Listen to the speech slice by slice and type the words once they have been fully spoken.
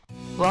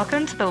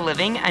Welcome to the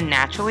Living a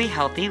Naturally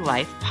Healthy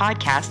Life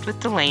podcast with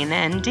Delane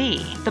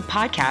MD, the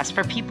podcast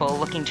for people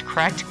looking to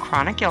correct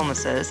chronic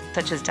illnesses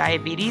such as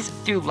diabetes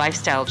through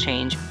lifestyle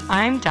change.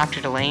 I'm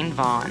Dr. Delane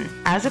Vaughn.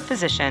 As a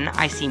physician,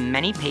 I see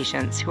many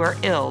patients who are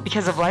ill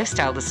because of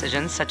lifestyle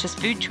decisions such as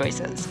food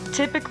choices.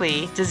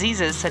 Typically,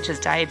 diseases such as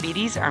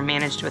diabetes are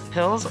managed with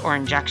pills or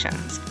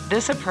injections.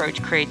 This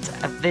approach creates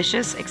a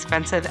vicious,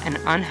 expensive, and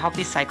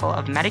unhealthy cycle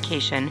of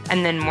medication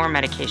and then more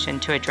medication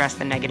to address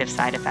the negative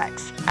side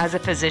effects. As a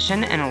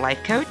physician and a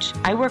life coach,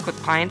 I work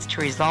with clients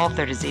to resolve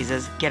their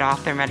diseases, get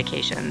off their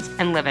medications,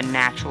 and live a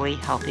naturally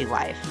healthy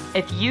life.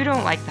 If you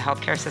don't like the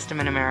healthcare system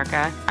in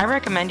America, I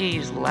recommend you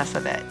use less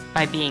of it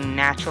by being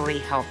naturally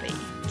healthy.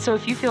 So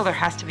if you feel there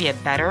has to be a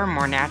better,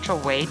 more natural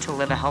way to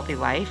live a healthy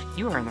life,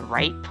 you are in the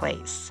right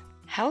place.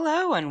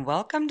 Hello and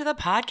welcome to the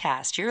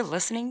podcast. You're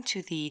listening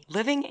to the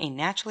Living a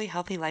Naturally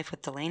Healthy Life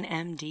with Delane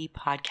MD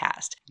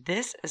podcast.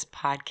 This is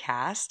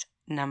podcast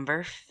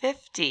number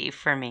 50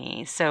 for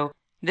me. So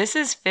this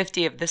is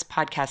 50 of this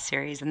podcast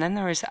series, and then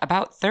there was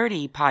about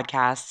 30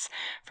 podcasts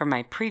from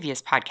my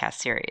previous podcast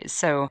series.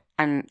 So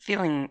I'm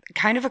feeling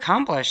kind of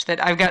accomplished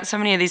that I've got so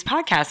many of these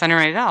podcasts under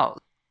my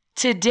belt.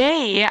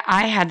 Today,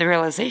 I had the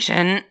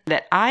realization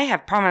that I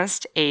have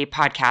promised a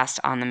podcast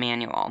on the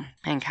manual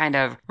and kind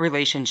of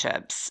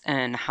relationships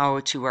and how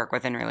to work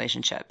within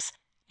relationships.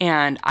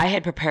 And I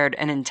had prepared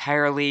an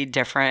entirely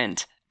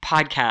different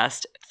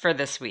podcast for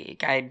this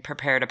week. I'd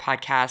prepared a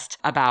podcast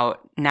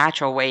about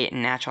natural weight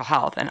and natural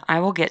health, and I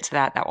will get to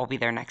that. That will be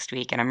there next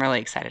week, and I'm really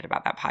excited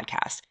about that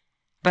podcast.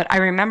 But I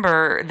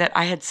remember that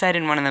I had said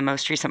in one of the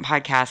most recent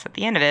podcasts at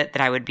the end of it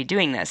that I would be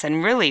doing this.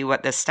 And really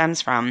what this stems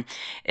from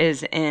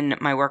is in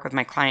my work with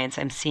my clients,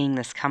 I'm seeing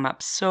this come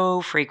up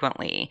so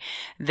frequently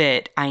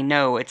that I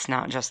know it's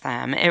not just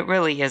them. It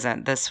really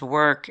isn't. This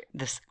work,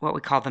 this what we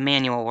call the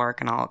manual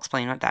work, and I'll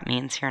explain what that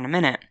means here in a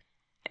minute,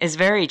 is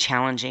very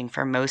challenging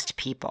for most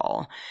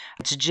people.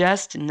 It's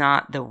just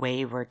not the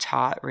way we're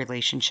taught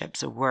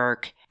relationships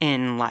work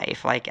in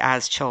life, like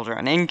as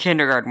children. In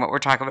kindergarten, what we're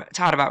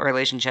taught about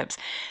relationships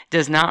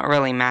does not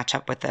really match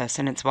up with this,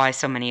 and it's why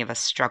so many of us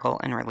struggle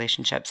in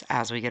relationships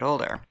as we get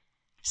older.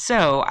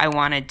 So I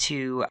wanted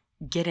to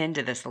get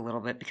into this a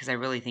little bit because I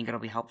really think it'll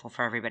be helpful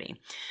for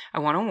everybody. I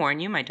want to warn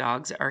you, my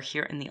dogs are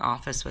here in the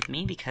office with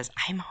me because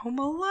I'm home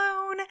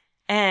alone,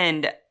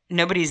 and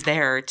nobody's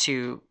there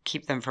to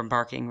keep them from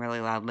barking really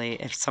loudly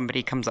if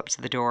somebody comes up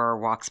to the door or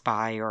walks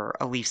by or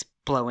a leaf's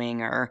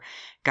blowing or,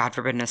 God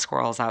forbid, a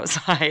squirrel's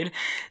outside.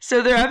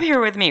 So they're up here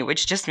with me,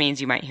 which just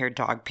means you might hear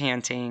dog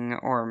panting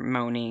or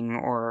moaning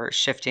or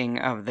shifting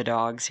of the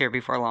dogs here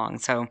before long.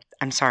 So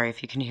I'm sorry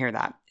if you can hear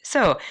that.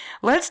 So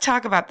let's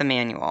talk about the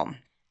manual.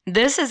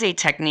 This is a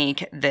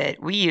technique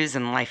that we use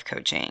in life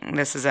coaching.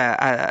 This is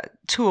a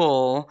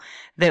tool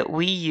that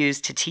we use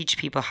to teach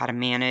people how to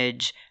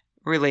manage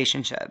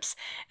relationships.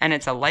 And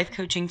it's a life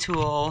coaching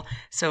tool,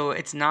 so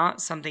it's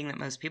not something that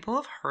most people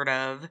have heard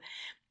of.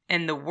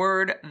 And the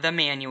word, the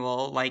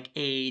manual, like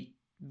a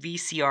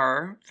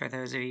VCR, for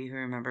those of you who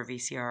remember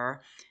VCR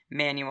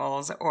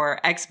manuals,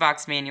 or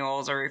Xbox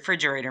manuals, or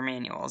refrigerator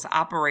manuals,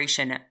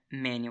 operation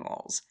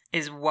manuals,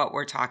 is what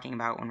we're talking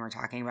about when we're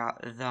talking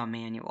about the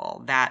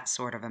manual, that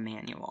sort of a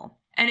manual.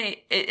 And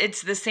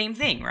it's the same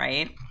thing,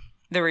 right?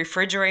 The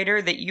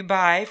refrigerator that you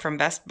buy from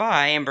Best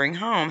Buy and bring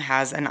home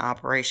has an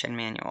operation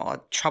manual.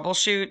 It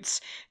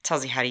troubleshoots,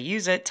 tells you how to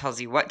use it, tells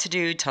you what to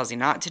do, tells you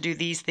not to do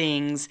these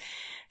things,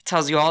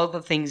 tells you all of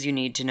the things you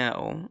need to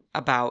know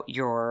about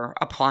your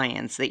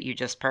appliance that you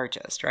just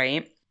purchased,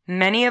 right?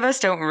 Many of us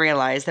don't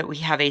realize that we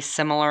have a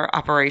similar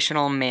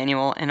operational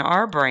manual in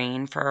our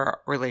brain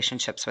for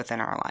relationships within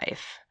our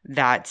life.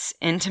 That's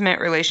intimate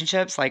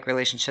relationships, like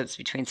relationships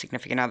between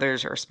significant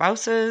others or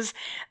spouses.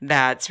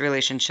 That's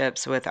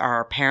relationships with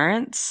our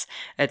parents.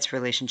 It's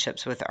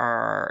relationships with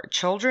our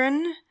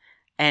children.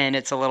 And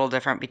it's a little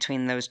different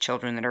between those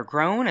children that are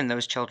grown and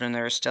those children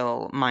that are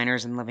still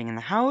minors and living in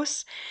the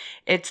house.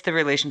 It's the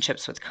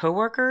relationships with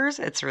coworkers.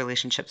 It's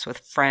relationships with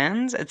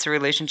friends. It's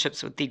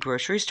relationships with the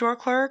grocery store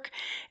clerk.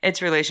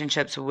 It's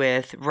relationships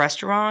with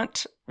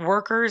restaurant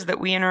workers that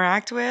we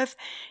interact with.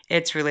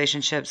 It's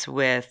relationships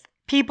with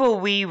people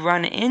we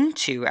run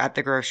into at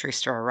the grocery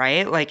store,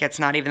 right? Like it's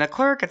not even the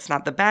clerk. It's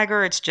not the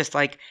bagger. It's just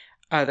like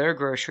other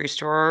grocery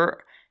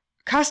store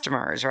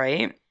customers,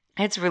 right?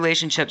 It's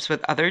relationships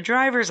with other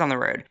drivers on the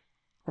road.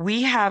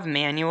 We have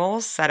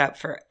manuals set up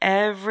for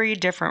every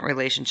different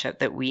relationship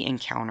that we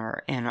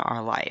encounter in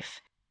our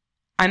life.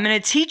 I'm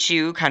going to teach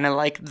you kind of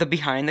like the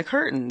behind the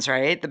curtains,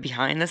 right? The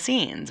behind the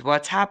scenes.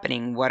 What's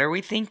happening? What are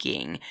we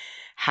thinking?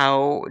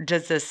 How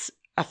does this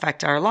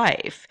affect our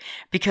life?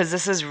 Because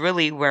this is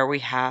really where we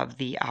have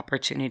the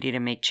opportunity to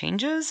make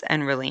changes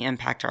and really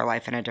impact our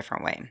life in a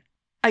different way.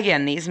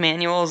 Again, these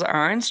manuals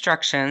are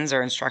instructions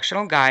or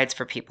instructional guides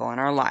for people in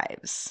our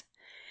lives.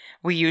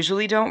 We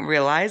usually don't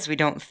realize, we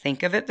don't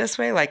think of it this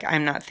way. Like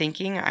I'm not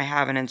thinking I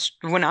have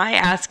when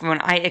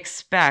I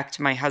expect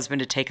my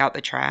husband to take out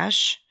the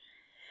trash,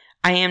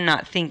 I am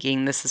not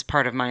thinking this is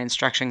part of my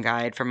instruction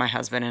guide for my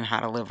husband and how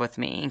to live with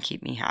me and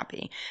keep me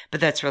happy. But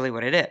that's really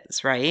what it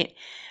is, right?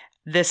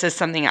 this is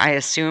something I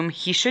assume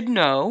he should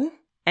know,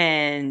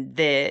 and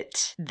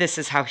that this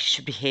is how he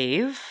should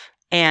behave.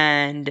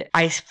 And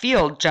I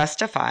feel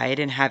justified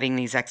in having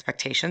these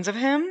expectations of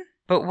him.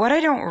 But what I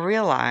don't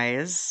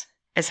realize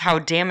is how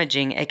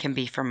damaging it can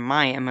be for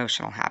my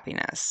emotional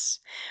happiness.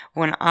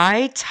 When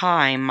I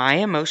tie my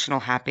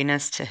emotional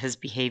happiness to his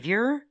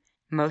behavior,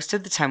 most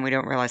of the time we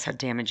don't realize how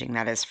damaging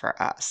that is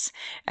for us.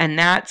 And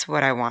that's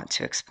what I want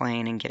to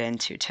explain and get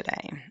into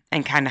today,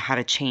 and kind of how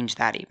to change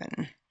that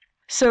even.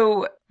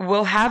 So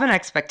we'll have an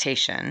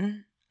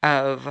expectation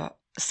of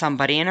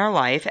somebody in our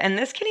life, and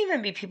this can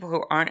even be people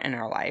who aren't in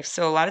our life.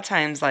 So a lot of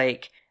times,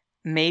 like,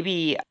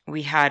 maybe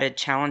we had a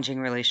challenging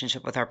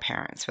relationship with our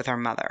parents, with our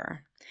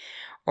mother,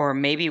 or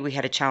maybe we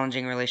had a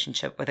challenging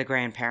relationship with a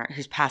grandparent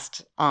who's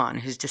passed on,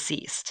 who's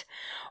deceased,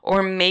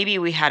 or maybe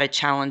we had a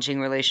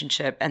challenging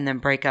relationship and then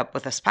break up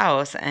with a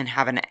spouse and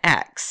have an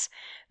ex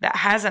that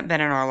hasn't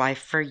been in our life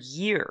for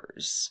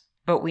years,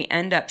 but we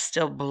end up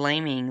still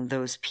blaming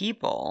those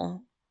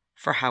people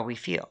for how we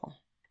feel.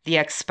 The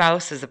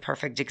ex-spouse is a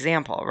perfect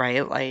example,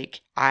 right?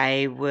 Like,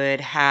 I would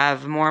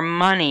have more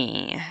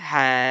money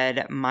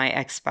had my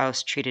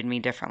ex-spouse treated me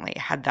differently,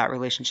 had that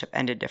relationship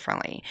ended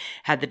differently,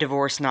 had the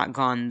divorce not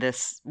gone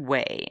this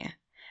way.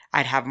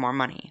 I'd have more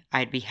money.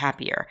 I'd be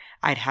happier.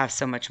 I'd have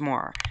so much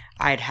more.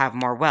 I'd have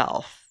more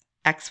wealth.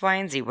 X, Y,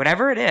 and Z,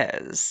 whatever it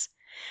is.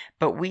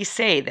 But we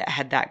say that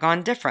had that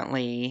gone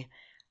differently,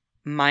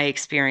 my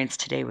experience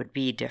today would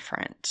be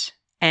different.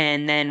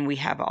 And then we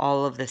have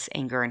all of this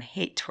anger and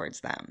hate towards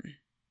them.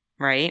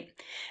 Right?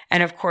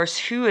 And of course,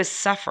 who is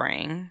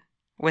suffering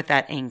with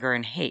that anger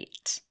and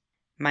hate?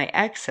 My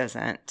ex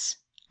isn't.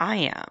 I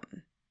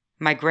am.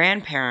 My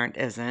grandparent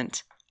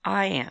isn't.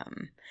 I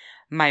am.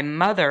 My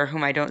mother,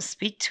 whom I don't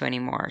speak to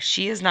anymore,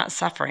 she is not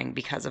suffering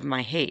because of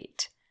my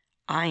hate.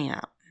 I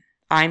am.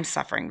 I'm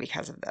suffering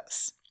because of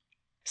this.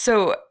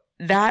 So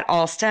that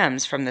all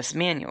stems from this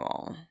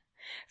manual,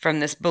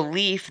 from this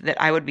belief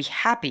that I would be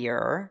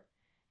happier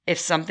if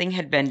something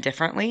had been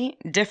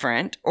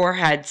different, or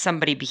had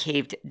somebody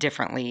behaved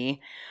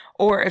differently,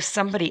 or if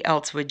somebody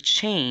else would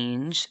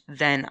change,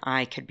 then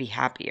I could be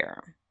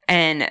happier.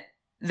 And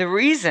the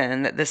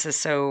reason that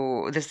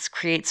this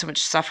creates so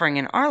much suffering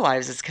in our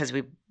lives is because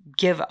we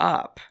give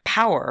up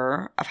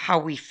power of how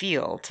we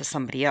feel to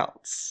somebody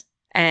else.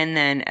 And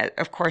then,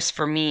 of course,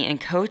 for me in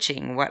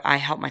coaching, what I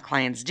help my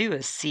clients do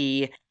is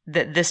see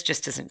that this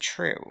just isn't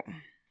true.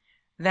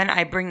 Then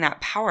I bring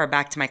that power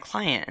back to my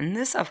client. And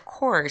this, of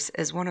course,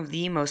 is one of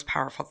the most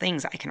powerful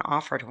things I can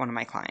offer to one of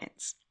my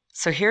clients.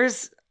 So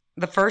here's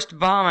the first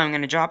bomb I'm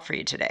going to drop for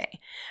you today.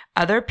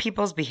 Other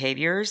people's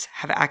behaviors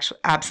have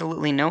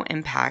absolutely no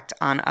impact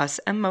on us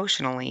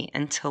emotionally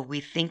until we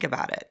think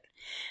about it.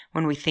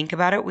 When we think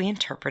about it, we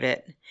interpret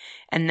it,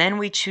 and then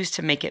we choose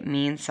to make it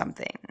mean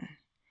something.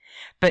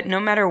 But no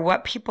matter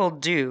what people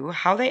do,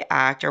 how they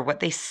act, or what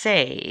they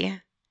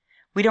say,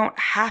 we don't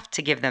have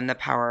to give them the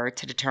power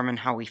to determine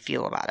how we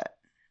feel about it,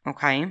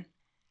 okay?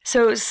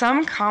 So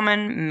some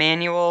common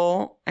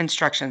manual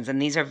instructions,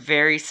 and these are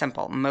very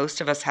simple.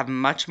 Most of us have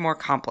much more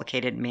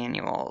complicated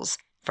manuals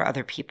for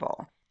other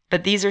people.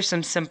 But these are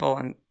some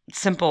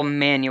simple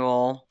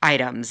manual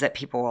items that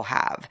people will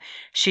have.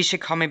 She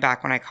should call me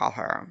back when I call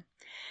her.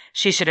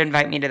 She should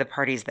invite me to the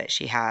parties that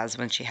she has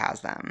when she has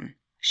them.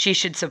 She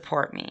should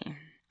support me.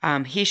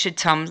 He should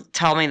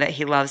tell me that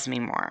he loves me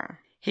more.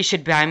 He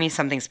should buy me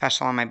something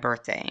special on my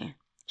birthday.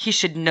 He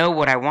should know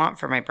what I want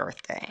for my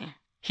birthday.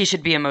 He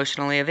should be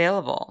emotionally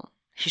available.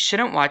 He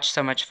shouldn't watch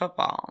so much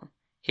football.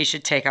 He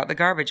should take out the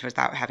garbage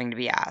without having to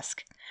be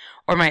asked.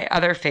 Or my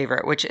other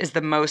favorite, which is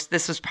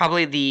this was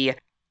probably the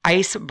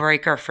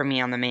icebreaker for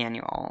me on the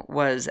manual,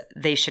 was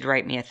they should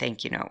write me a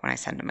thank you note when I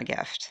send them a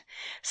gift.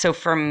 So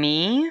for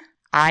me,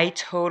 I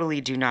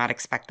totally do not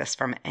expect this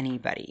from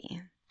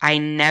anybody. I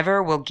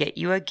never will get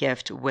you a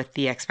gift with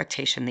the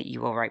expectation that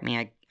you will write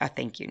me a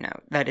thank you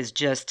note. That is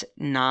just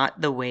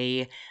not the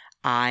way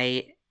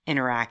I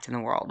interact in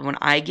the world. When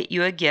I get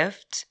you a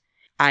gift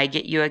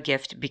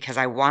because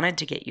I wanted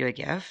to get you a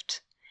gift,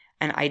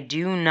 and I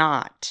do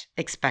not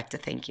expect a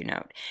thank you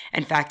note.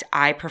 In fact,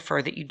 I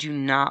prefer that you do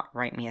not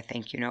write me a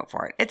thank you note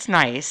for it. It's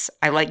nice.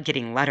 I like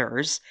getting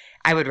letters.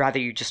 I would rather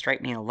you just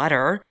write me a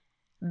letter,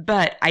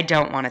 but I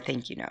don't want a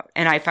thank you note.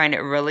 And I find it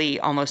really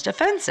almost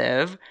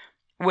offensive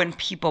when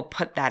people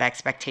put that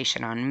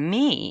expectation on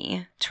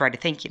me to write a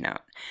thank you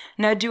note.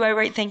 Now, do I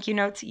write thank you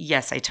notes?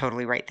 Yes, I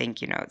totally write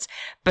thank you notes.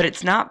 But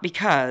it's not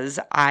because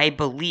I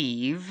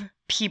believe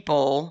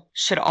people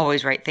should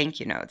always write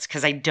thank you notes,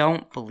 because I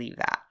don't believe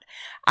that.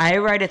 I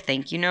write a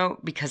thank you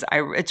note because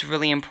it's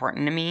really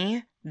important to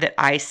me that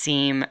I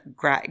seem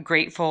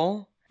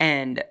grateful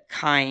and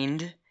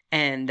kind,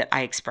 and that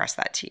I express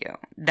that to you.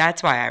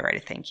 That's why I write a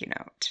thank you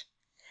note.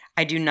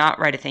 I do not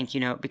write a thank you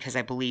note because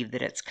I believe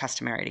that it's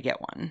customary to get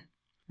one.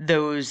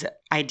 Those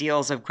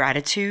ideals of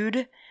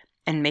gratitude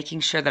and making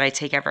sure that I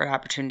take every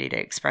opportunity to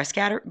express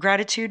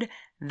gratitude,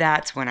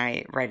 that's when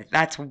I write it.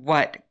 That's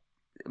what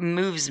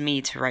moves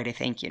me to write a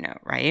thank you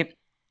note, right?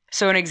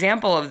 So an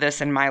example of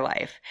this in my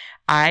life,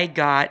 I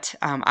got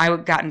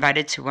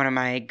invited to one of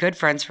my good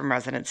friends from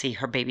residency,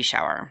 her baby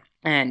shower.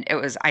 And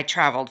I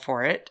traveled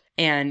for it,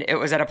 and it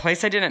was at a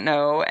place I didn't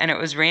know, and it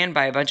was ran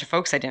by a bunch of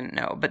folks I didn't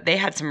know, but they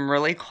had some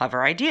really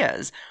clever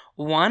ideas.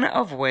 One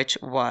of which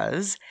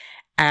was,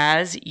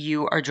 as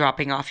you are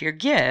dropping off your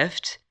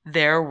gift,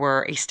 there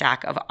were a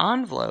stack of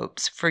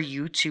envelopes for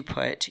you to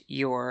put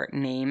your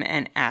name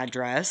and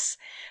address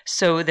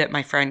so that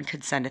my friend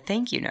could send a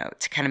thank you note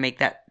to kind of make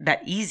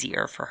that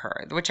easier for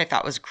her, which I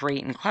thought was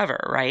great and clever,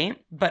 right?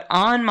 But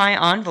on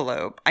my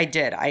envelope, I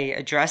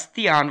addressed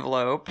the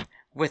envelope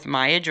with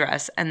my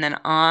address, and then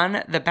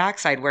on the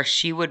backside where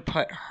she would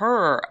put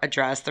her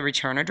address, the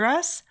return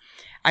address,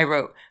 I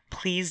wrote,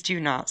 "Please do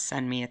not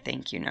send me a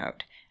thank you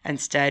note.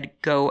 Instead,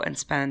 go and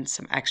spend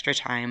some extra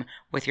time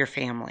with your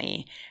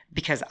family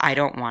because I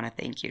don't want a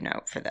thank you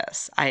note for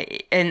this."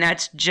 And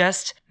that's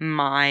just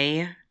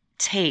my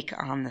take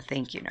on the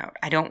thank you note.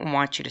 I don't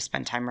want you to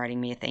spend time writing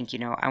me a thank you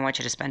note. I want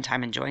you to spend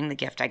time enjoying the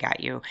gift I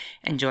got you,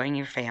 enjoying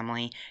your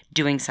family,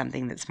 doing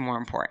something that's more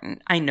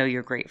important. I know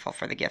you're grateful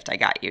for the gift I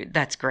got you.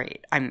 That's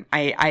great.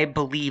 I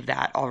believe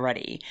that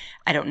already.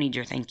 I don't need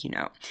your thank you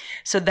note.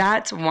 So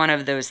that's one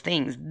of those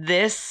things.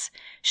 This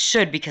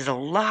should, because a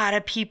lot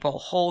of people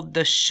hold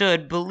the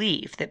should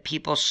belief that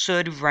people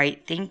should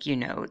write thank you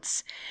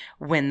notes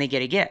when they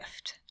get a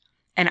gift.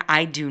 And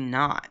I do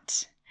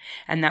not.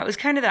 And that was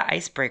kind of the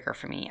icebreaker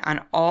for me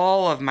on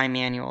all of my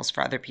manuals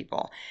for other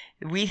people.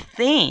 We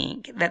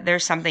think that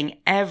there's something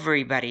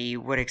everybody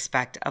would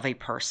expect of a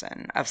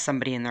person, of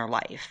somebody in their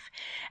life.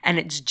 And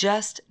it's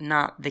just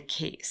not the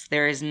case.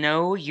 There is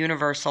no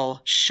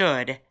universal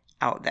should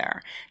out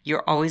there.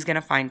 You're always going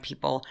to find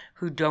people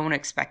who don't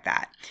expect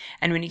that.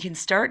 And when you can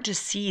start to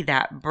see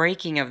that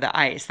breaking of the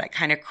ice, that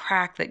kind of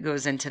crack that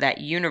goes into that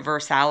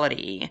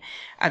universality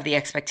of the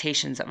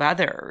expectations of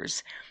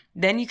others,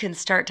 then you can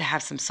start to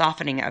have some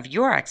softening of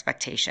your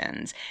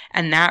expectations.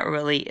 And that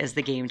really is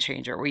the game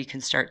changer, where you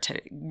can start to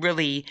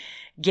really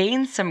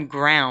gain some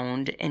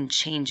ground in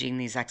changing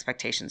these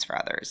expectations for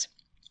others.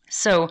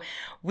 So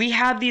we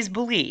have these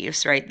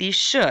beliefs, right? These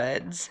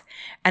shoulds,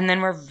 and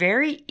then we're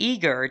very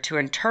eager to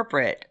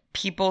interpret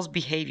people's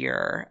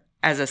behavior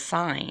as a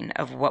sign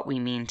of what we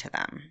mean to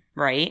them,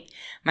 right?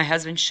 My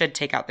husband should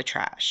take out the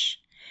trash.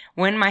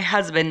 When my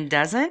husband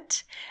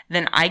doesn't,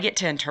 then I get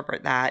to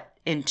interpret that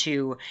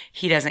into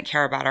he doesn't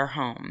care about our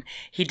home.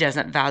 He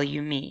doesn't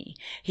value me.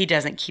 He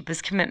doesn't keep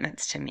his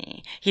commitments to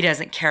me. He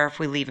doesn't care if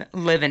we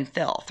live in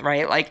filth,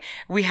 right? Like,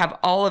 we have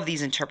all of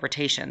these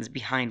interpretations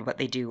behind what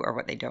they do or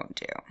what they don't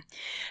do.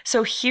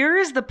 So here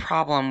is the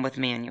problem with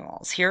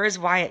manuals. Here is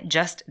why it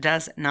just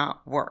does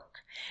not work.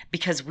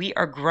 Because we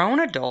are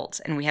grown adults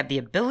and we have the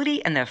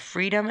ability and the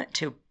freedom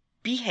to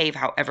behave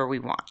however we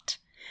want.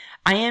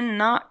 I am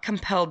not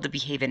compelled to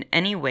behave in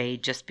any way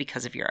just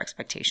because of your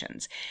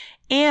expectations.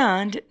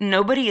 And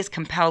nobody is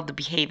compelled to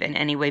behave in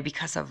any way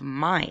because of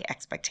my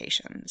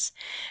expectations.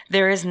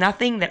 There is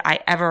nothing that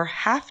I ever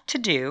have to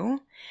do,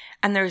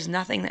 and there is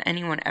nothing that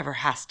anyone ever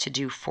has to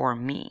do for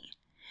me.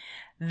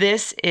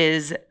 This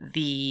is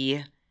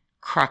the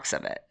crux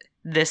of it.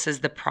 This is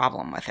the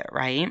problem with it,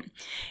 right?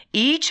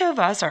 Each of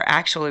us are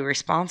actually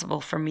responsible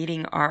for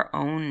meeting our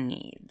own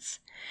needs.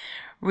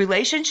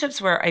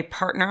 Relationships where a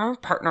partner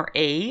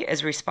A,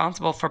 is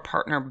responsible for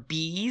partner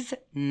B's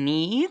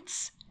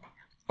needs,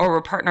 or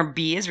where partner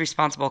B is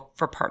responsible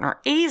for partner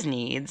A's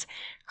needs,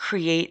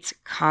 creates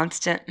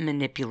constant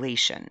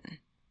manipulation,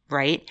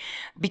 right?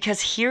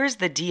 Because here's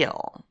the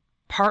deal.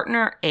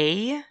 Partner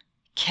A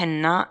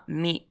cannot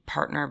meet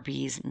partner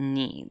B's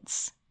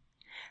needs.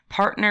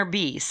 Partner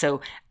B,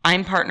 so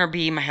I'm partner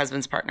B, my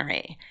husband's partner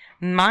A.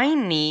 My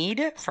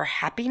need for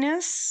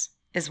happiness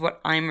is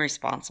what I'm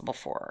responsible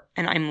for.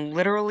 And I'm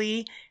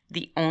literally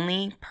the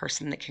only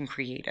person that can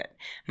create it.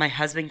 My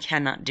husband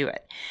cannot do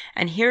it.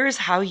 And here's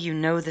how you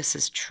know this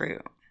is true.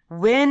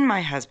 When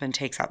my husband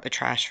takes out the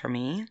trash for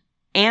me,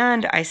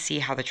 and I see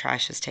how the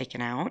trash is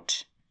taken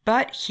out,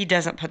 but he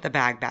doesn't put the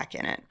bag back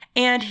in it,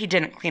 and he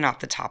didn't clean off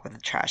the top of the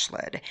trash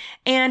lid,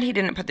 and he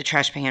didn't put the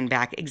trash can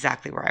back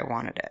exactly where I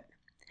wanted it,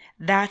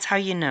 that's how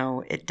you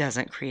know it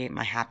doesn't create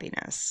my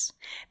happiness,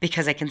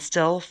 because I can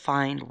still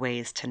find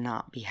ways to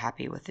not be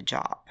happy with the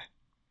job.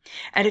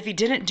 And if he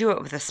didn't do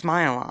it with a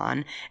smile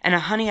on, and a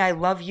honey, I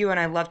love you and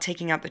I love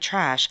taking out the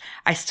trash,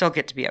 I still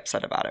get to be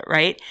upset about it,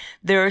 right?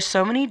 There are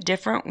so many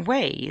different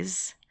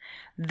ways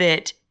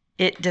that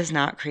it does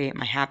not create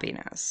my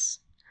happiness.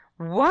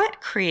 What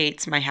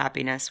creates my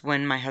happiness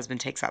when my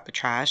husband takes out the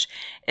trash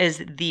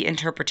is the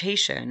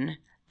interpretation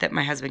that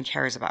my husband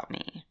cares about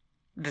me.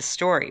 The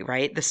story,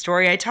 right? The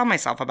story I tell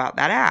myself about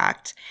that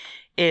act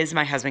is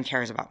my husband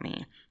cares about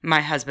me.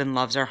 My husband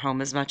loves our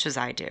home as much as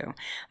I do.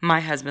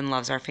 My husband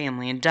loves our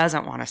family and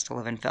doesn't want us to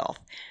live in filth.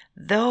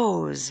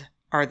 Those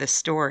are the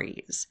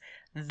stories.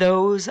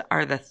 Those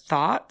are the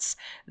thoughts.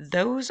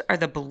 Those are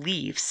the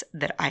beliefs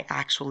that I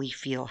actually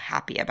feel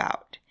happy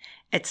about.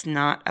 It's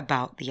not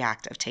about the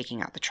act of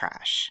taking out the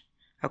trash.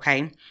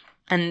 Okay?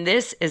 And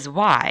this is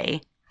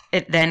why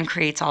it then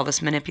creates all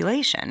this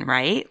manipulation,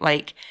 right?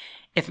 Like,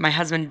 If my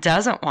husband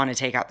doesn't want to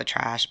take out the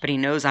trash, but he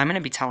knows I'm going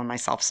to be telling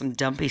myself some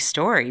dumpy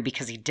story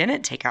because he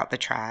didn't take out the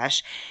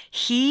trash,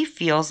 he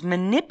feels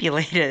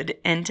manipulated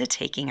into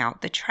taking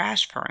out the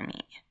trash for me.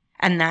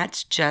 And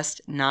that's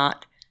just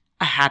not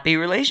a happy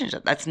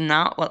relationship. That's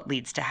not what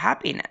leads to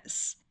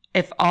happiness.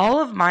 If all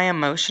of my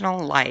emotional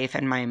life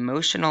and my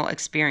emotional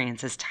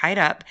experience is tied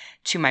up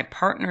to my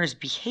partner's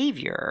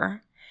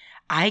behavior,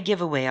 I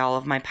give away all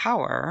of my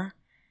power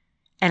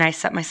and I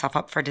set myself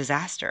up for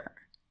disaster.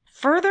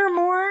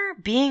 Furthermore,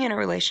 being in a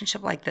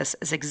relationship like this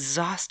is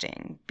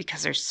exhausting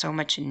because there's so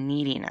much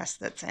neediness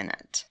that's in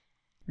it.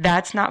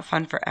 That's not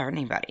fun for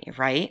anybody,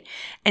 right?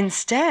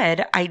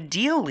 Instead,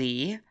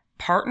 ideally,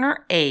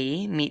 partner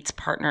A meets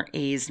partner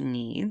A's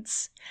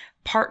needs.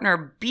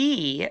 Partner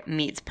B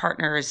meets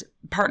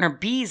partner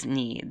B's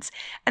needs.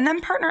 And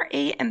then partner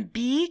A and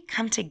B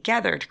come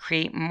together to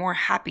create more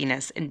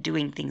happiness in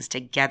doing things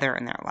together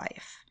in their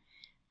life,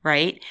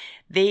 right?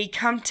 They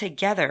come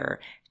together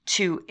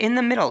in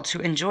the middle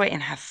to enjoy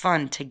and have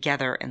fun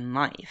together in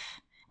life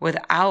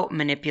without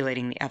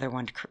manipulating the other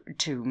one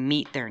to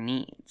meet their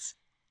needs.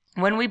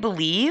 When we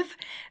believe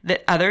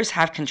that others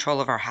have control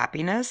of our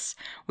happiness,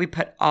 we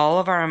put all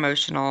of our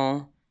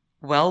emotional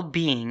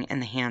well-being in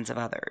the hands of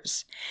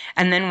others.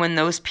 And then when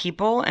those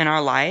people in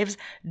our lives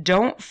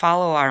don't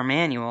follow our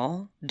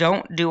manual,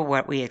 don't do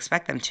what we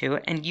expect them to,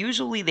 and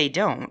usually they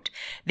don't,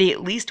 they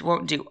at least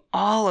won't do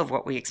all of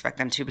what we expect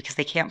them to because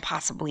they can't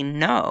possibly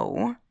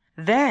know,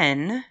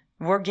 then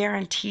we're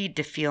guaranteed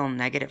to feel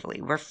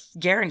negatively. We're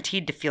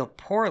guaranteed to feel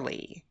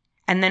poorly.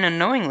 And then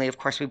unknowingly, of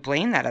course, we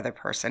blame that other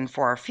person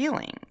for our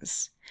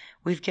feelings.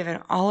 We've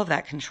given all of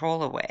that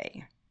control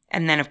away.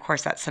 And then, of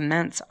course, that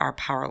cements our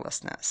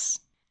powerlessness.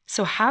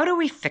 So how do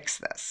we fix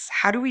this?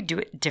 How do we do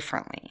it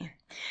differently?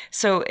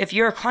 So if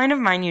you're a client of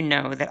mine, you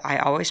know that I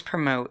always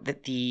promote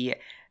that the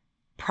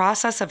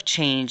process of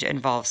change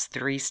involves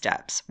 3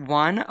 steps.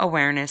 1,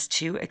 awareness,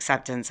 2,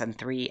 acceptance, and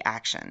 3,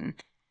 action.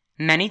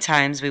 Many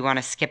times we want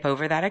to skip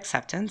over that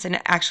acceptance. And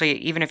actually,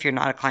 even if you're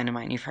not a client of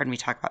mine, you've heard me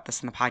talk about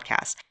this in the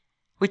podcast.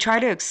 We try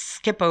to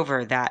skip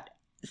over that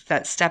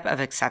step of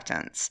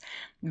acceptance,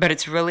 but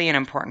it's really an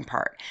important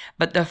part.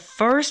 But the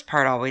first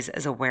part always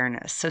is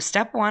awareness. So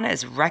step 1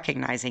 is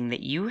recognizing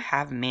that you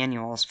have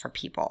manuals for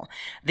people,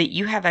 that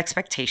you have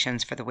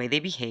expectations for the way they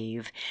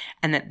behave,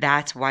 and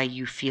that's why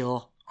you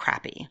feel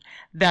crappy.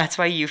 That's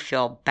why you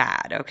feel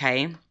bad,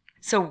 okay?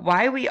 So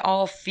why we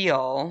all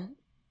feel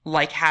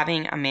like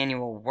having a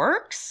manual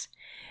works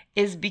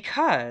is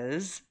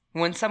because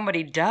when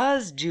somebody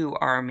does do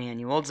our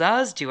manual,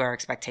 does do our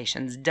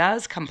expectations,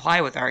 does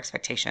comply with our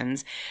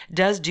expectations,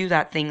 does do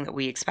that thing that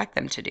we expect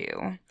them to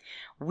do,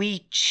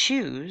 we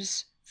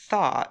choose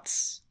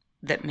thoughts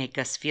that make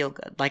us feel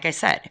good. Like I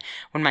said,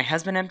 when my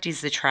husband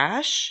empties the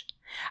trash,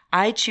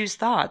 I choose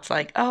thoughts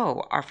like,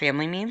 oh, our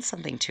family means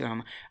something to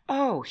him.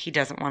 Oh, he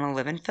doesn't want to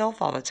live in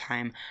filth all the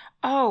time.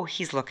 Oh,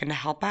 he's looking to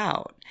help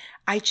out.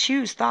 I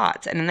choose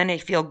thoughts, and then I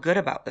feel good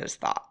about those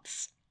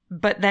thoughts.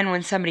 But then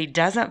when somebody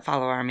doesn't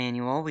follow our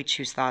manual, we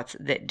choose thoughts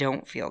that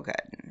don't feel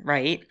good,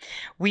 right?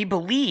 We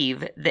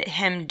believe that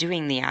him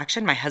doing the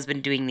action, my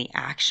husband doing the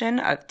action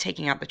of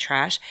taking out the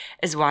trash,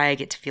 is why I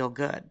get to feel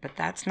good. But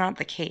that's not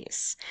the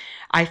case.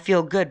 I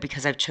feel good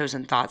because I've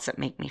chosen thoughts that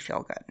make me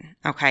feel good,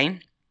 okay?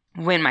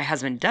 When my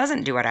husband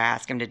doesn't do what I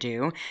ask him to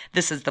do,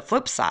 this is the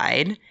flip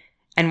side.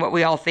 And what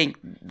we all think,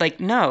 like,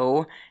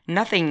 no,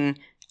 nothing,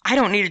 I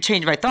don't need to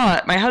change my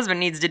thought. My husband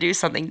needs to do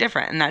something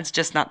different. And that's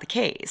just not the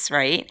case,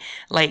 right?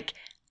 Like,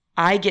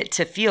 I get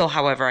to feel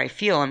however I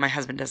feel and my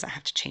husband doesn't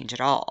have to change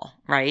at all,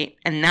 right?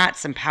 And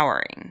that's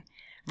empowering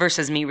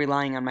versus me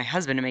relying on my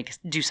husband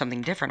to do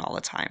something different all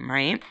the time,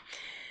 right?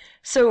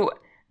 So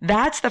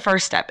that's the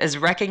first step, is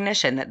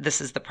recognition that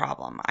this is the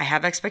problem. I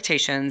have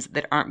expectations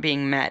that aren't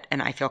being met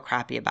and I feel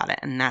crappy about it,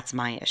 and that's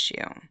my issue.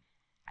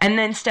 And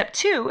then step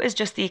 2 is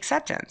just the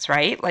acceptance,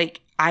 right?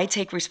 Like, I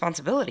take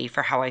responsibility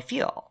for how I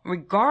feel,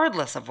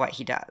 regardless of what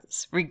he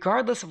does,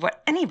 regardless of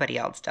what anybody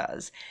else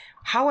does.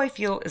 How I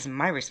feel is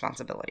my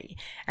responsibility.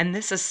 And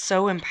this is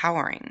so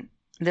empowering.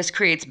 This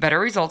creates better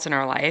results in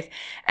our life,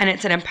 and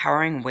it's an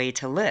empowering way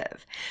to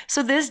live.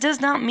 So this does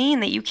not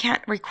mean that you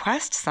can't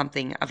request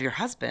something of your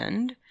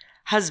husband.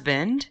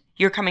 Husband,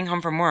 you're coming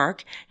home from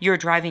work, you're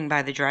driving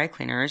by the dry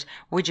cleaners,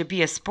 would you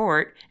be a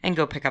sport and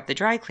go pick up the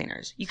dry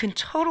cleaners? You can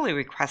totally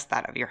request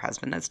that of your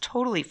husband. That's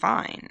totally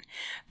fine.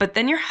 But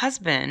then your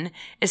husband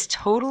is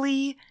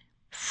totally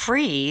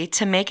free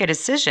to make a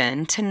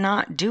decision to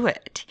not do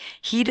it.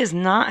 He does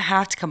not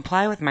have to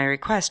comply with my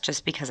request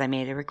just because I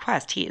made a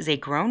request. He is a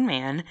grown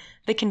man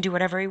that can do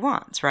whatever he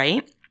wants,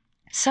 right?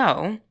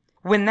 So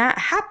when that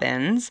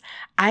happens,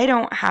 I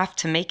don't have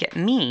to make it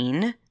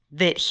mean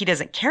that he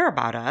doesn't care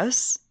about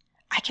us.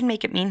 I can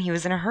make it mean he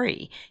was in a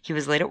hurry. He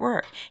was late at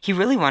work. He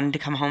really wanted to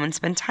come home and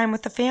spend time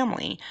with the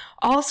family.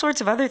 All sorts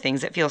of other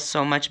things that feel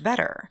so much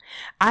better.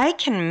 I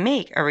can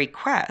make a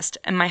request,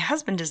 and my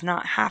husband does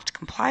not have to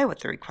comply with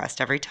the request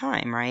every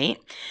time, right?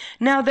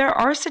 Now, there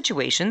are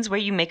situations where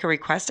you make a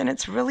request and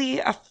it's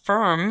really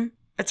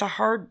it's a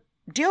hard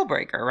deal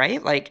breaker,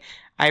 right? Like,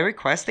 I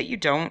request that you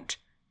don't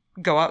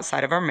go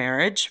outside of our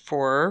marriage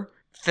for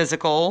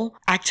physical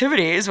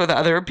activities with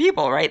other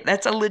people, right?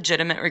 That's a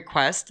legitimate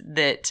request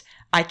that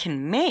I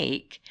can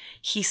make.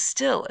 He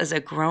still is a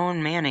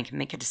grown man and can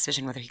make a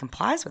decision whether he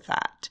complies with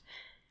that,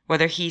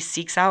 whether he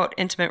seeks out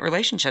intimate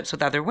relationships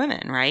with other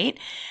women, right?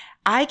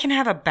 I can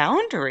have a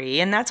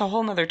boundary, and that's a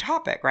whole nother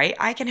topic, right?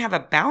 I can have a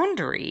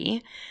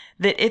boundary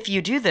that if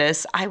you do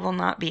this, I will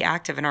not be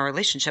active in our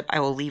relationship. I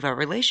will leave our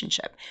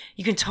relationship.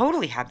 You can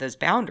totally have those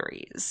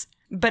boundaries,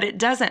 but it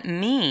doesn't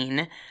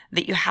mean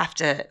that you have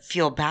to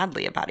feel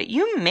badly about it.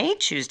 You may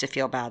choose to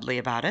feel badly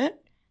about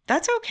it.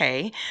 That's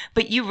okay.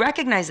 But you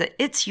recognize that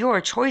it's your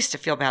choice to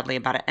feel badly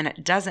about it, and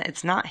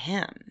it's not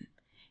him.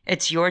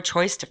 It's your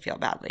choice to feel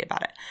badly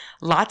about it.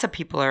 Lots of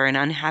people are in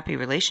unhappy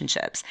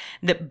relationships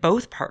that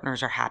both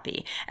partners are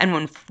happy. And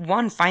when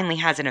one finally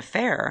has an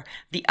affair,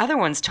 the other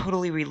one's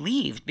totally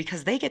relieved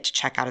because they get to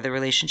check out of the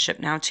relationship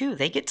now too.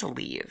 They get to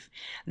leave.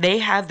 They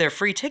have their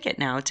free ticket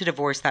now to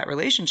divorce that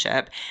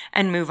relationship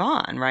and move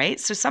on, right?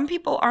 So some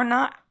people are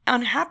not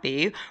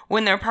unhappy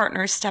when their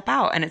partners step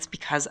out, and it's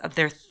because of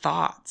their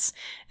thoughts.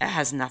 It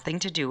has nothing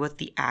to do with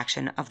the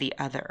action of the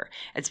other.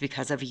 It's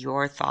because of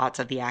your thoughts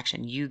of the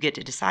action. You get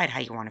to decide how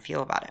you want to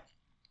feel about it.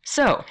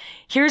 So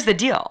here's the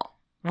deal.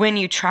 When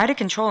you try to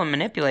control and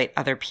manipulate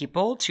other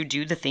people to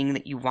do the thing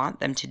that you want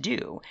them to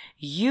do,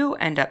 you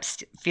end up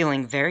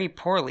feeling very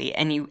poorly,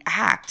 and you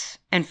act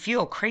and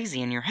feel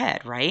crazy in your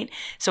head, right?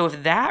 So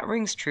if that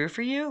rings true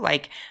for you,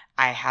 like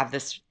I have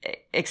this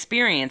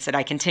experience that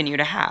I continue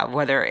to have,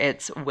 whether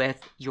it's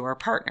with your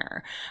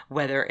partner,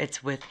 whether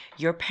it's with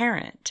your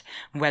parent,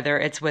 whether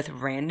it's with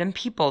random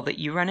people that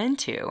you run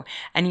into,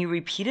 and you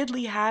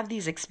repeatedly have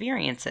these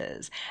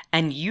experiences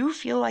and you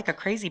feel like a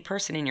crazy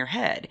person in your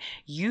head,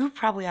 you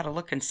probably ought to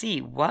look and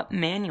see what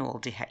manual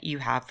do you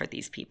have for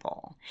these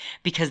people,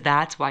 because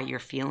that's why you're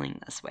feeling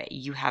this way.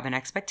 You have an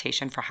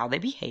expectation for how they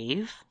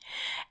behave,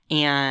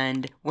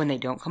 and when they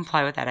don't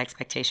comply with that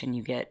expectation,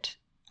 you get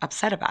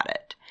upset about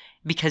it,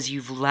 because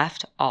you've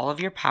left all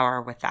of your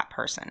power with that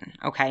person,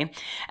 okay?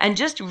 And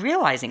just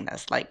realizing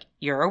this, like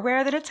you're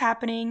aware that it's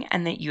happening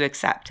and that you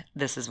accept,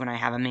 this is when I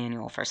have a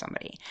manual for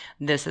somebody.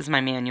 This is my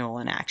manual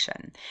in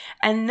action.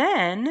 And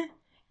then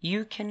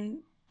you can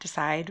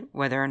decide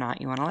whether or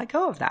not you want to let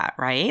go of that,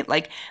 right?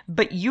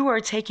 But you are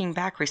taking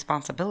back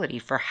responsibility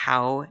for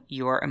how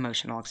your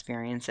emotional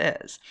experience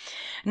is.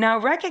 Now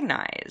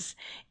recognize,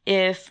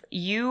 if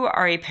you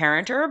are a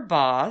parent or a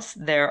boss,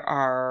 there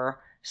are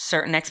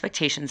certain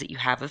expectations that you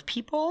have of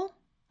people,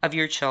 of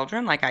your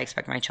children. Like I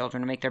expect my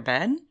children to make their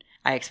bed.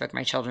 I expect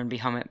my children to be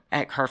home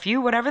at curfew,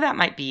 whatever that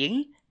might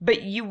be.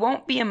 But you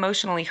won't be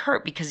emotionally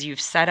hurt because you've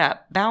set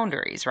up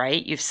boundaries,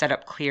 right? You've set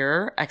up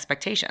clear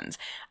expectations.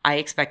 I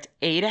expect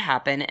A to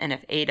happen, and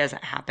if A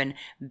doesn't happen,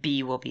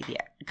 B will be the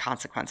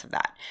consequence of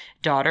that.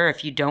 Daughter,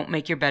 if you don't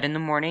make your bed in the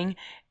morning,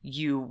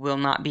 you will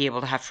not be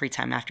able to have free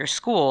time after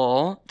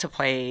school to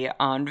play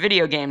on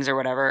video games or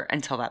whatever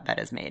until that bed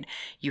is made.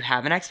 You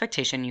have an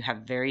expectation. You have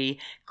very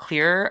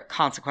clear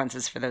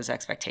consequences for those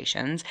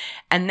expectations.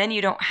 And then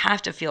you don't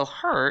have to feel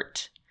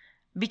hurt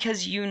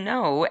because you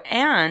know,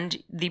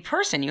 and the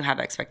person you have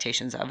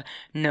expectations of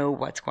know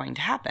what's going to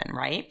happen,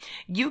 right?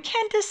 You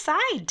can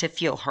decide to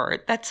feel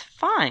hurt. That's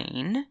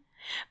fine.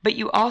 But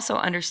you also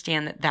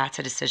understand that that's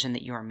a decision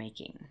that you are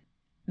making.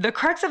 The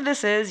crux of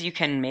this is you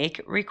can make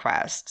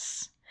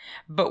requests,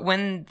 but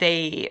when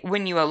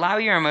you allow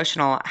your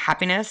emotional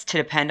happiness to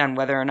depend on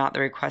whether or not the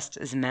request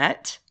is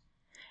met,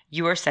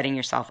 you are setting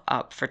yourself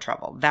up for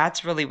trouble.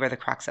 That's really where the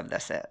crux of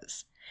this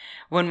is.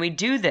 When we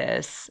do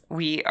this,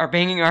 we are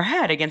banging our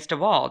head against a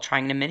wall,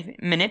 trying to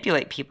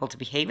manipulate people to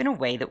behave in a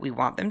way that we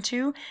want them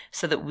to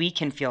so that we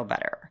can feel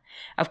better.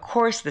 Of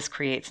course, this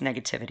creates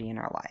negativity in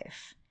our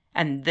life.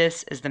 And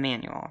this is the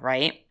manual,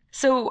 right?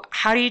 So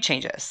how do you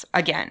change this?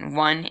 Again,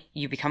 1,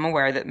 you become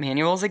aware that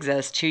manuals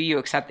exist. 2, you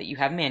accept that you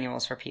have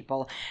manuals for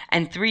people.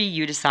 And 3,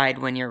 you decide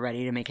when you're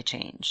ready to make a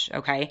change,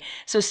 okay?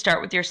 So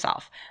start with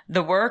yourself.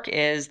 The work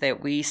is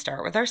that we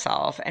start with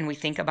ourselves and we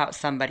think about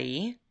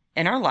somebody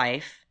in our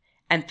life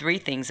and 3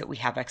 things that we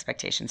have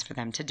expectations for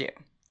them to do.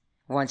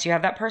 Once you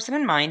have that person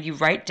in mind, you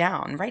write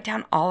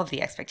down all of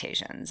the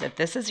expectations. If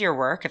this is your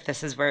work, if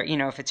this is where,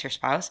 if it's your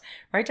spouse,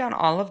 write down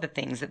all of the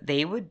things that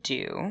they would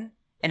do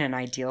in an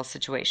ideal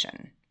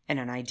situation. In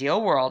an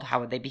ideal world, how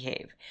would they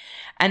behave?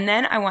 And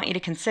then I want you to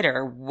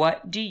consider,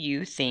 what do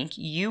you think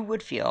you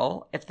would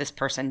feel if this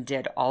person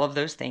did all of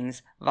those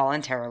things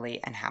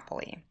voluntarily and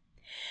happily?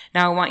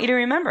 Now, I want you to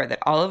remember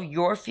that all of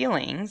your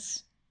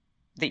feelings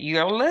that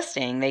you're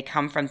listing, they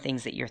come from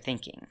things that you're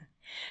thinking.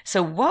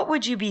 So what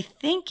would you be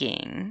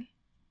thinking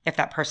if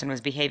that person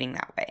was behaving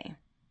that way?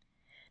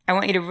 I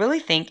want you to really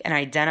think and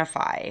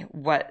identify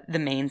what the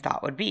main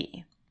thought would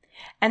be.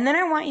 And then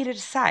I want you to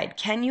decide,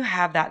 can you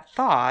have that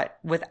thought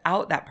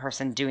without that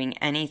person doing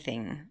any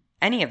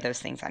of those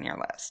things on your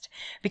list?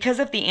 Because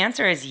if the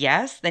answer is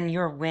yes, then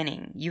you're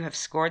winning. You have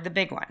scored the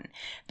big one,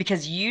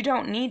 because you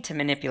don't need to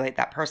manipulate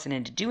that person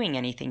into doing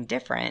anything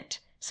different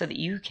so that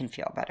you can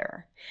feel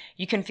better.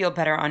 You can feel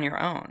better on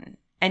your own.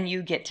 and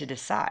you get to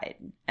decide.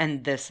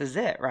 And this is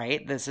it,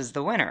 right? This is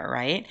the winner,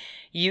 right?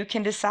 You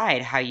can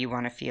decide how you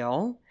want to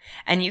feel,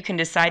 and you can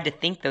decide to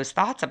think those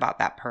thoughts about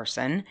that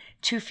person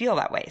to feel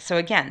that way. So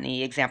again,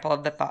 the example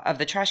of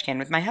the trash can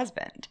with my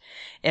husband.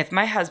 If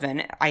my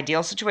husband,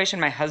 ideal situation,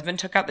 my husband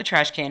took out the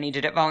trash can, he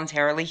did it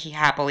voluntarily,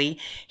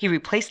 he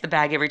replaced the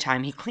bag every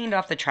time, he cleaned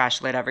off the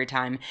trash lid every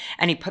time,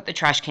 and he put the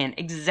trash can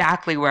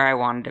exactly where I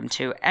wanted him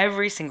to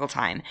every single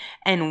time.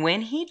 And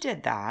when he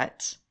did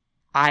that,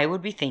 I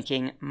would be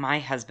thinking, my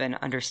husband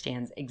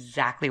understands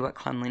exactly what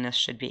cleanliness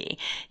should be.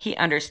 He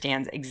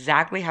understands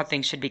exactly how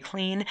things should be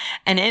clean,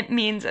 and it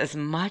means as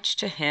much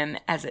to him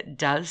as it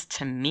does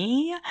to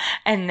me,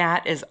 and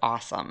that is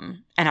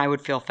awesome. And I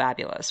would feel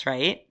fabulous,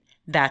 right?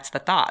 That's the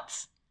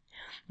thoughts.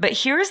 But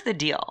here's the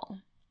deal.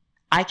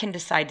 I can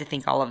decide to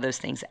think all of those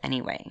things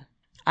anyway.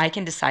 I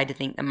can decide to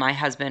think that my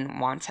husband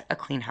wants a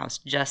clean house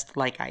just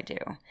like I do.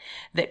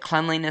 That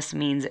cleanliness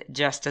means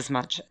just as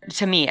much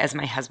to me as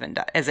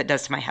as it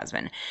does to my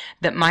husband.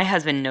 That my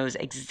husband knows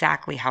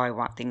exactly how I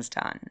want things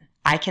done.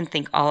 I can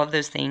think all of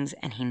those things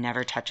and he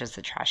never touches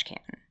the trash can.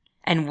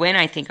 And when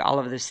I think all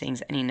of those things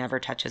and he never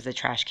touches the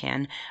trash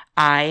can,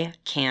 I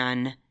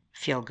can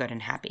feel good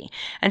and happy.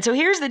 And so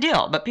here's the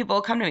deal, but people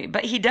will come to me,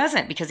 but he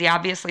doesn't, because he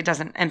obviously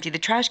doesn't empty the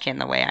trash can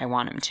the way I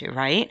want him to,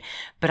 right?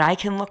 But I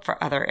can look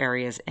for other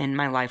areas in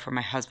my life where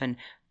my husband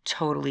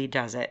totally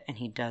does it, and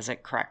he does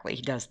it correctly.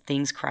 He does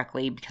things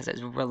correctly because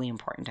it's really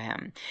important to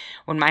him.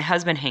 When my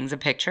husband hangs a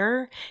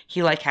picture,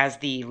 he has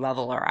the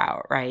leveler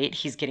out, right?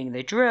 He's getting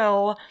the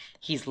drill,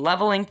 he's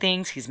leveling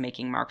things, he's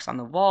making marks on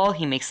the wall,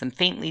 he makes them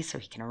faintly so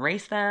he can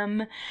erase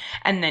them,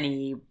 and then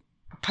he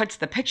puts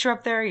the picture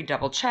up there, he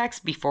double checks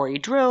before he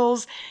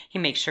drills, he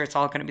makes sure it's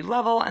all going to be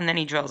level, and then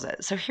he drills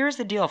it. So here's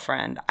the deal,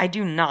 friend. I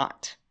do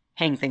not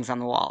hang things on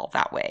the wall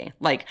that way.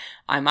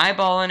 I'm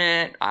eyeballing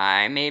it,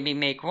 I maybe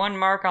make one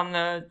mark on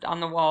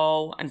the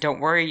wall, and don't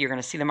worry, you're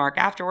going to see the mark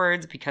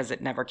afterwards because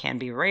it never can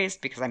be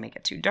erased because I make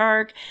it too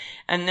dark.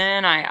 And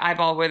then I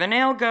eyeball where the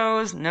nail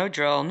goes, no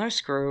drill, no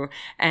screw,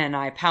 and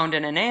I pound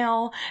in a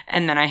nail,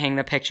 and then I hang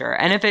the picture.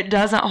 And if it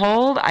doesn't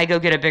hold, I go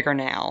get a bigger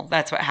nail.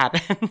 That's what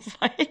happens.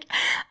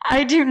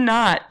 I do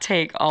not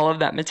take all of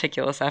that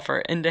meticulous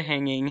effort into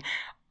hanging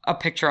a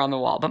picture on the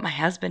wall, but my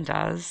husband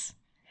does,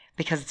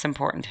 because it's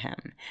important to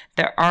him.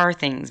 There are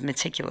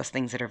meticulous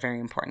things that are very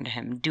important to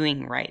him,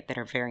 doing right that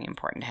are very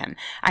important to him.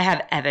 I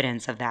have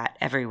evidence of that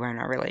everywhere in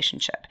our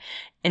relationship.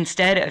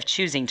 Instead of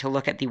choosing to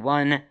look at the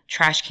one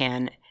trash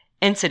can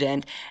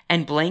incident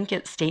and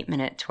blanket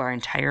statement it to our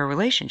entire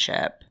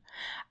relationship,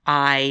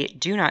 I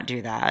do not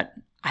do that.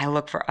 I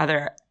look for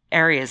other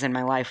areas in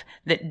my life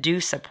that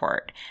do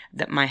support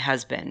that my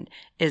husband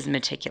is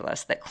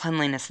meticulous, that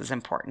cleanliness is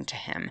important to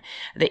him,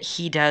 that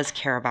he does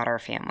care about our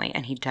family,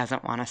 and he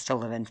doesn't want us to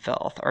live in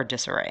filth or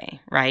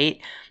disarray,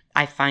 right?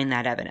 I find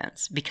that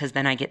evidence because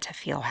then I get to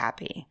feel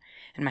happy,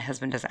 and my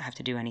husband doesn't have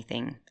to do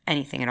anything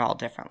at all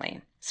differently.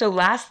 So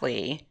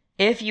lastly,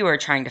 if you are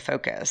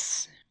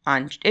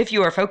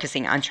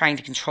focusing on trying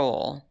to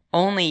control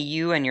only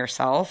you and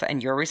yourself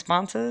and your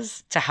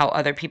responses to how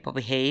other people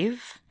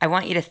behave, I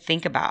want you to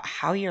think about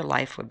how your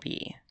life would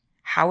be.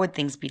 How would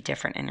things be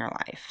different in your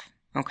life?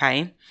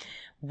 Okay?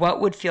 What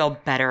would feel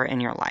better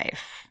in your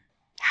life?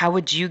 How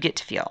would you get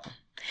to feel?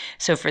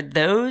 So for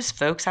those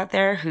folks out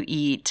there who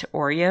eat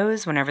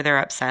Oreos whenever they're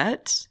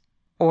upset,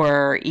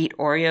 or eat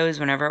Oreos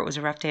whenever it was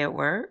a rough day at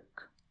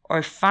work,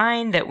 or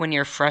find that when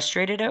you're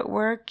frustrated at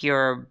work,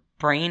 your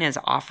brain is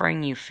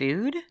offering you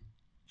food,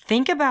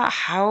 think about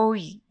how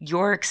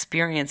your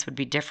experience would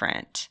be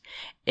different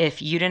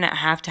if you didn't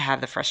have to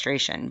have the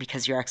frustration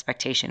because your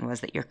expectation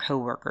was that your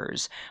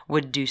coworkers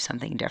would do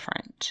something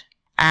different.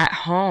 At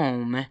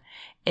home,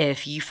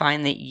 if you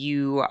find that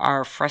you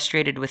are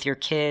frustrated with your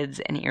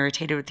kids and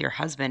irritated with your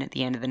husband at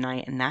the end of the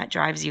night and that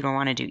drives you to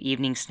want to do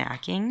evening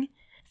snacking,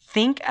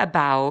 think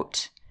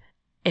about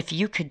if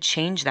you could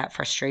change that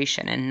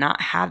frustration and not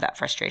have that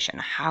frustration,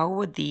 how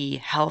would the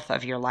health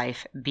of your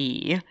life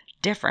be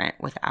different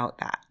without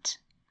that?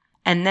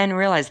 And then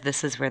realize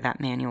this is where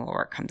that manual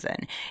work comes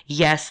in.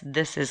 Yes,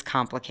 this is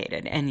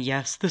complicated. And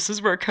yes, this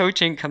is where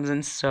coaching comes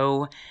in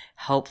so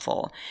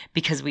helpful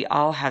because we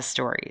all have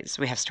stories.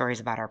 We have stories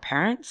about our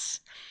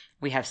parents.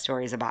 We have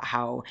stories about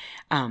how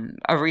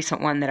a recent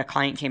one that a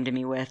client came to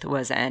me with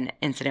was an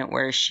incident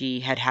where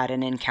she had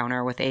an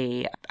encounter with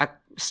a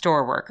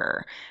store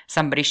worker,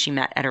 somebody she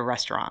met at a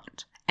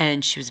restaurant.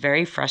 And she was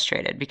very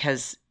frustrated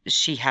because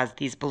she has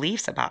these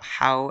beliefs about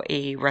how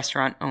a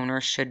restaurant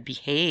owner should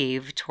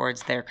behave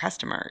towards their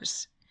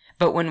customers.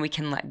 But when we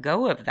can let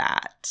go of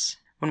that,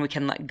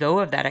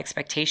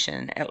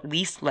 expectation, at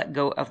least let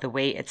go of the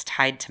way it's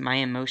tied to my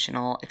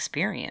emotional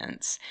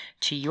experience,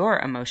 to your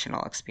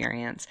emotional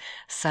experience,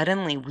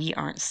 suddenly we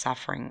aren't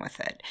suffering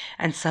with it.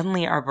 And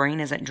suddenly our brain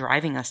isn't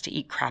driving us to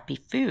eat crappy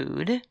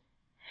food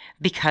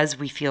because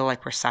we feel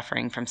like we're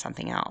suffering from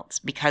something else,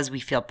 because we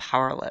feel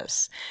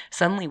powerless.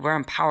 Suddenly we're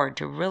empowered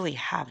to really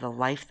have the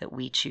life that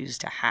we choose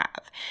to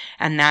have.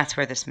 And that's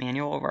where this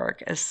manual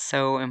work is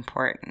so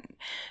important.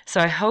 So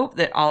I hope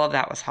that all of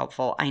that was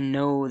helpful. I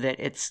know that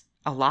it's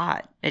A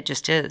lot. It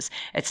just is.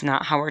 It's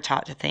not how we're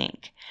taught to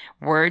think.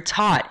 We're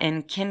taught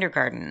in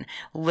kindergarten.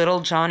 Little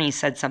Johnny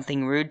said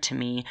something rude to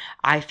me.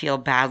 I feel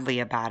badly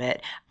about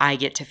it. I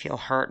get to feel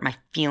hurt. My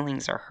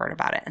feelings are hurt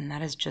about it. And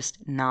that is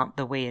just not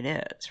the way it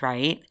is,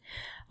 right?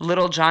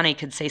 Little Johnny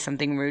could say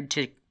something rude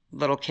to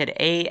little kid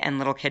A and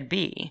little kid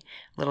B.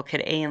 Little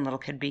kid A and little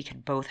kid B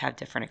could both have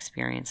different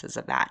experiences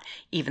of that,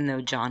 even though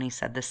Johnny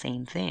said the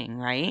same thing,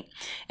 right?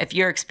 If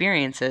your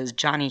experience is,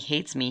 Johnny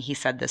hates me, he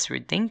said this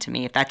rude thing to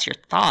me, if that's your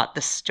thought,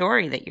 the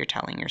story that you're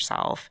telling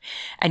yourself,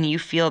 and you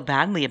feel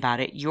badly about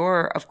it,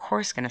 you're, of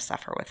course, going to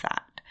suffer with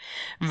that.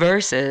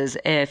 Versus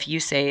if you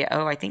say,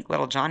 oh, I think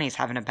little Johnny's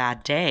having a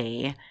bad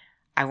day,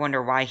 I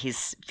wonder why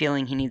he's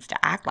feeling he needs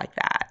to act like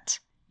that.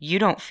 You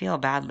don't feel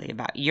badly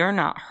about it. You're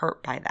not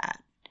hurt by that.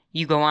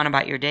 You go on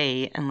about your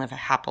day and live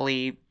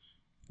happily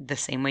the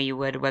same way you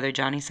would whether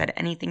Johnny said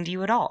anything to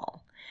you at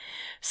all.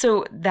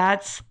 So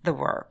that's the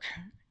work.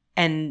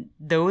 And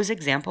those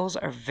examples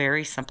are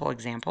very simple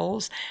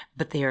examples,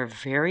 but they are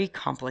very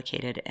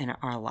complicated in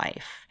our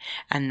life.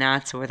 And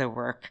that's where the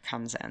work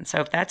comes in. So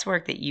if that's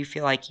work that you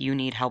feel like you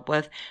need help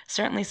with,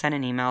 certainly send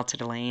an email to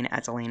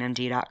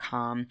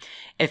Delaine@DelaineMD.com.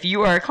 If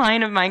you are a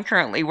client of mine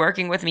currently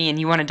working with me and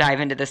you want to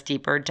dive into this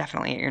deeper,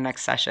 definitely at your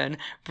next session,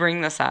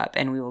 bring this up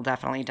and we will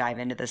definitely dive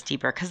into this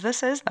deeper because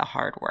this is the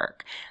hard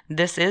work.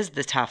 This is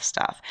the tough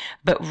stuff.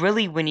 But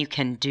really, when you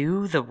can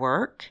do the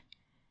work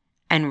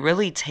and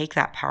really take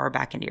that power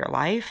back into your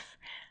life,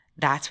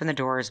 that's when the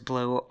doors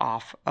blow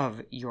off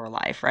of your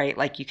life, right?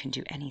 Like you can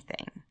do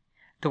anything.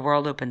 The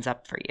world opens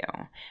up for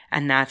you.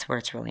 And that's where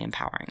it's really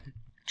empowering.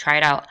 Try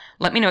it out.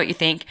 Let me know what you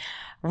think.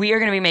 We are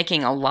going to be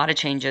making a lot of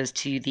changes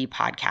to the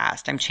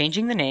podcast. I'm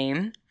changing the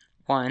name,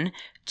 1.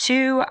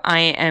 2, I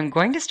am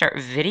going to start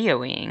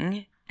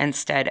videoing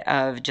instead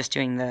of just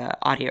doing the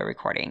audio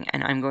recording.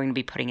 And I'm going to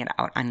be putting it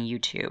out on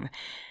YouTube.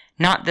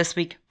 Not this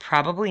week,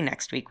 probably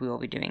next week we will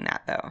be doing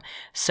that though.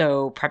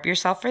 So prep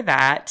yourself for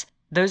that.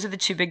 Those are the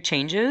 2 big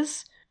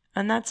changes,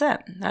 and that's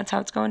it. That's how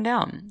it's going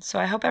down. So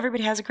I hope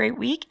everybody has a great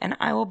week, and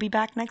I will be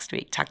back next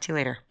week. Talk to you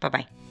later.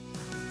 Bye-bye.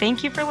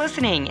 Thank you for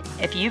listening.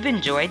 If you've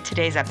enjoyed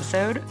today's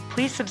episode,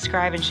 please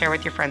subscribe and share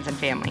with your friends and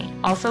family.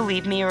 Also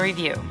leave me a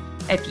review.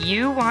 If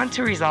you want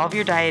to resolve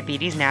your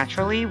diabetes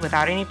naturally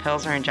without any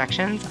pills or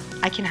injections,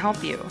 I can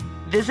help you.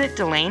 Visit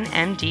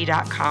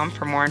DelaineMD.com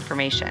for more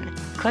information.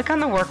 Click on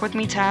the Work With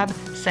Me tab,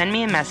 send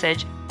me a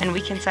message, and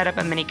we can set up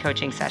a mini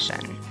coaching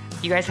session.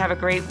 You guys have a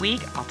great week.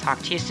 I'll talk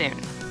to you soon.